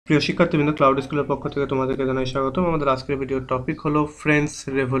প্রিয় শিক্ষার্থীবৃন্দ, ক্লাউড স্কুলের পক্ষ থেকে তোমাদেরকে জানাই স্বাগতম। আমাদের আজকের ভিডিওর টপিক হলো ফ্রেঞ্চ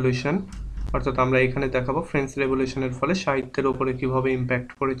রেভলিউশন, অর্থাৎ আমরা এখানে দেখাবো ফ্রেঞ্চ রেভলিউশনের ফলে সাহিত্যের উপরে কিভাবে ইম্প্যাক্ট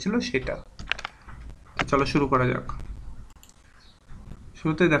পড়েছিল সেটা। চলো শুরু করা যাক।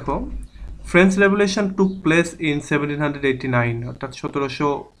 শুরুতে দেখো, French revolution took place in 1789, অর্থাৎ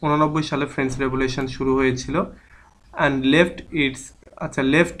 1789 সালে ফ্রেঞ্চ রেভলিউশন শুরু হয়েছিল, and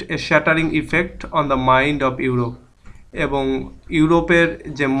left A shuttering effect on the mind of Europe. এবং ইউরোপের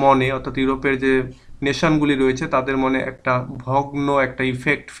যে মনে, অর্থাৎ ইউরোপের যে নেশনগুলি রয়েছে তাদের মনে একটা ভগ্ন একটা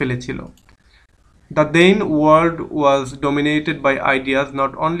ইফেক্ট ফেলেছিল। The then world was dominated by ideas,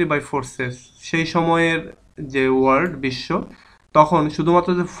 not only by forces. সেই সময়ের যে ওয়ার্ল্ড, বিশ্ব, তখন শুধুমাত্র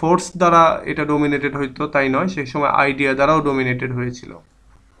যে ফোর্স দ্বারা এটা ডমিনেটেড হইতো তাই নয়, সেই সময় আইডিয়া দ্বারাও ডমিনেটেড হয়েছিল।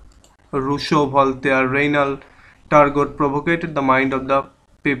 Russo, Voltaire, রেইনাল, টার্গোট প্রভোকেটেড the mind of the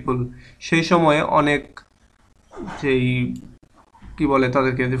people. সেই সময়ে অনেক যেই কি বলে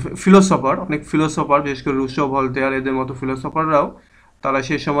তাদেরকে, অনেক ফিলোসফার, বিশেষ করে রুশো, ভলতেয়ার, এদের মতো ফিলোসফাররাও তারা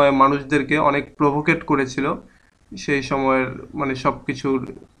সেই সময় মানুষদেরকে অনেক প্রভোকেট করেছিল সেই সময়ের মানে সব কিছুর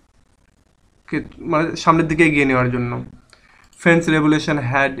মানে সামনের দিকে এগিয়ে নেওয়ার জন্য। French revolution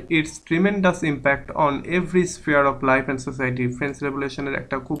had it's tremendous impact on every sphere of life and society. French রেভলিউশনের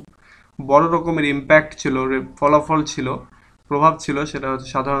একটা খুব বড় রকমের ইম্প্যাক্ট ছিল, ফলাফল ছিল, প্রভাব ছিল, সেটা হচ্ছে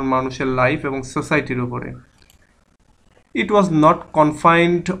সাধারণ মানুষের লাইফ এবং সোসাইটির উপরে। ইট was not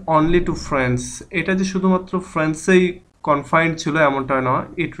confined only two France. এটা যে শুধুমাত্র ফ্রান্সেই কনফাইন্ড ছিল এমনটা নয়।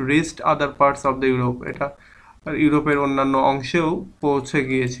 ইট reached other parts of the Europe. এটা ইউরোপের অন্যান্য অংশেও পৌঁছে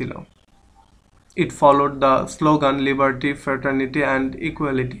গিয়েছিল। ইট followed the slogan liberty, fraternity and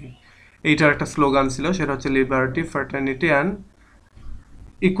equality. এইটার একটা স্লোগান ছিল, সেটা হচ্ছে liberty, fraternity and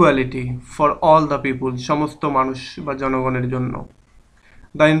equality for all the people, সমস্ত মানুষ বা জনগণের জন্য।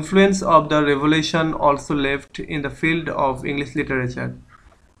 The influence of the revolution also left in the field of English literature.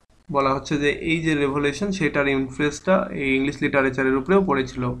 বলা হচ্ছে যে এই যে রেভলিউশন সেটার ইনফ্লুয়েন্সটা এই ইংলিশ লিটারেচারের উপরেও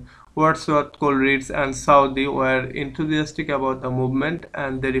পড়েছিল। Wordsworth, Coleridge and Southey were enthusiastic about the movement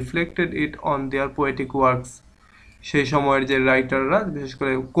and they reflected it on their poetic works. সেই সময়ের যে রাইটাররা, বিশেষ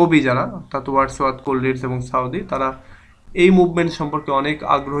করে কবি যারা, অর্থাৎ ওয়ার্ডসওয়ার্থ, কোলরিডজ এবং সাউদি, তারা এই মুভমেন্ট সম্পর্কে অনেক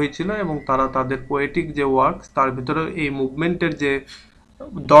আগ্রহী ছিল এবং তারা তাদের পোয়েটিক যে ওয়ার্ক তার ভিতরে এই মুভমেন্টের যে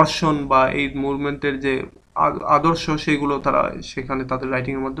দর্শন বা এই মুভমেন্টের যে আদর্শ সেগুলো তারা সেখানে তাদের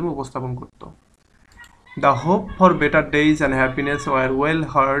রাইটিংয়ের মাধ্যমে উপস্থাপন করত। The hope for better days and happiness war well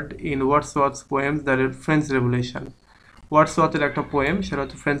hard in ওয়ার্ডসওয়ার্থস poems the French revolution. ওয়ার্ডসওয়ার্থের একটা পোয়েম, সেটা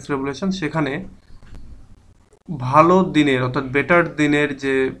হচ্ছে ফ্রেঞ্চ রেভলিউশন। সেখানে ভালো দিনের, অর্থাৎ বেটার দিনের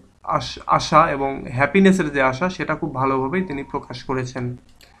যে আশা এবং হ্যাপিনেসের যে আশা, সেটা খুব ভালোভাবেই তিনি প্রকাশ করেছেন।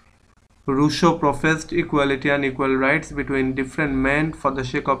 Rousseau professed equality and equal rights between different men for the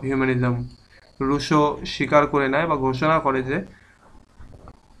sake of humanism. Russo স্বীকার করে নেয় বা ঘোষণা করে যে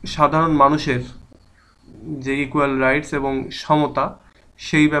সাধারণ মানুষের যে ইকুয়াল রাইটস এবং সমতা,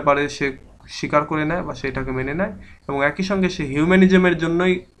 সেই ব্যাপারে সে স্বীকার করে নেয় বা সেটাকে মেনে নেয়, এবং একই সঙ্গে সে হিউম্যানিজমের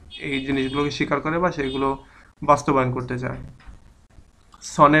জন্যই এই জিনিসগুলোকে স্বীকার করে বা সেগুলো বাস্তবায়ন করতে চায়।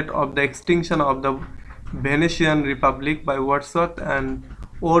 Sonnet of the Extinction of the Venetian Republic by Wordsworth and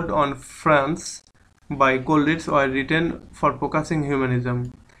Ode on France by Colleridge were written for focusing humanism.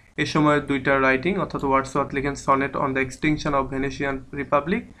 এই সময়ের দুইটা রাইটিং, অর্থাৎ ওয়ার্ডসওয়ার্থ লিখেন sonnet on the extinction of ভেনেশিয়ান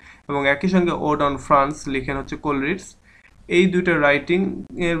Republic এবং একই সঙ্গে ওড অন ফ্রান্স লিখেন হচ্ছে কোলরিডস। এই দুইটা রাইটিং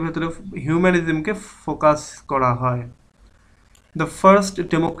এর ভেতরে হিউম্যানিজমকে ফোকাস করা হয়। The first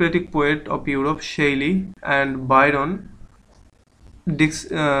Democratic poet of Europe, শেইলি and Byron,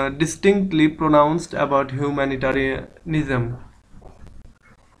 distinctly pronounced about humanitarianism.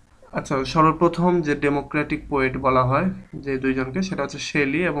 আচ্ছা, সর্বপ্রথম যে ডেমোক্রেটিক পোয়েট বলা হয় যে দুইজনকে, সেটা হচ্ছে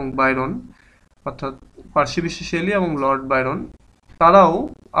শেলি এবং বাইরন, অর্থাৎ পার্সি বিশ্ব শেলি এবং লর্ড বাইরন। তারাও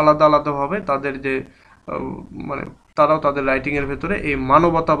আলাদা আলাদাভাবে তাদের যে মানে তারাও তাদের রাইটিংয়ের ভেতরে এই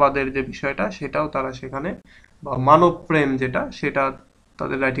মানবতাবাদের যে বিষয়টা সেটাও তারা সেখানে, বা মানব প্রেম যেটা, সেটা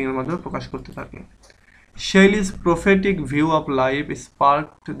তাদের রাইটিংয়ের মাধ্যমে প্রকাশ করতে থাকে। Shelley's prophetic view of life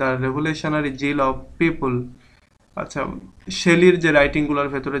sparked the revolutionary zeal of people. আচ্ছা, শেলির যে রাইটিংগুলোর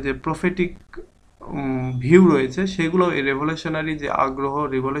ভেতরে যে প্রফেটিক ভিউ রয়েছে সেগুলো এই রেভলিউশনারি যে আগ্রহ,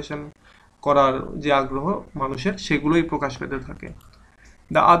 রিভলিউশন করার যে আগ্রহ মানুষের, সেগুলোই প্রকাশ পেতে থাকে।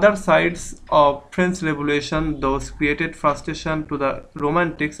 The other sides of French Revolution, those created frustration to the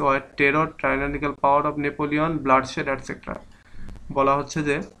romantics or terror, tyrannical power of Nepoleon, bloodshed, etc. বলা হচ্ছে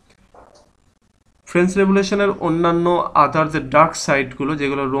যে ফ্রেঞ্চ রেভলিউশনের অন্যান্য আদার যে ডার্ক সাইডগুলো,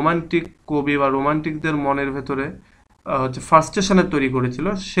 যেগুলো রোমান্টিক কবি বা রোমান্টিকদের মনের ভেতরে হচ্ছে ফ্রাস্ট্রেশনের তৈরি করেছিল,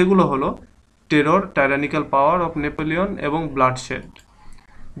 সেগুলো হলো টেরর, টাইরানিক্যাল পাওয়ার অফ নেপোলিয়ন এবং bloodshed.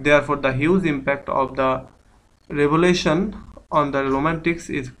 Therefore the huge impact of the revolution on the romantics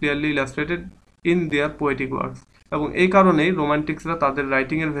is clearly illustrated in their poetic works. এবং এই কারণেই রোমান্টিক্সরা তাদের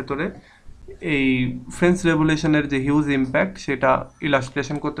রাইটিংয়ের ভেতরে এই ফ্রেঞ্চ রেভলিউশনের যে হিউজ ইম্প্যাক্ট সেটা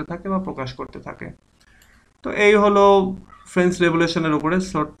ইলাস্ট্রেশন করতে থাকে বা প্রকাশ করতে থাকে। তো এই হলো ফ্রেঞ্চ রেভলিউশনের উপরে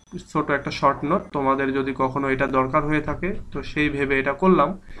ছোট একটা শর্ট নোট। তোমাদের যদি কখনো এটা দরকার হয়ে থাকে তো সেই ভেবে এটা করলাম।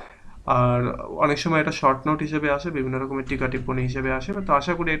 আর অনেক সময় এটা শর্ট নোট হিসেবে আসে, বিভিন্ন রকমের টিকা টিপ্পণী হিসেবে আসে। তো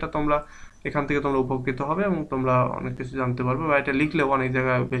আশা করি এটা তোমরা এখান থেকে তোমরা উপকৃত হবে এবং তোমরা অনেক কিছু জানতে পারবে, বা এটা লিখলেও অনেক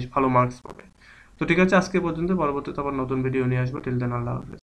জায়গায় বেশ ভালো মার্কস পাবে। তো ঠিক আছে, আজকে পর্যন্ত। পরবর্তীতে আবার নতুন ভিডিও নিয়ে আসবো। টিল দেন, আল্লাহ হাফেজ।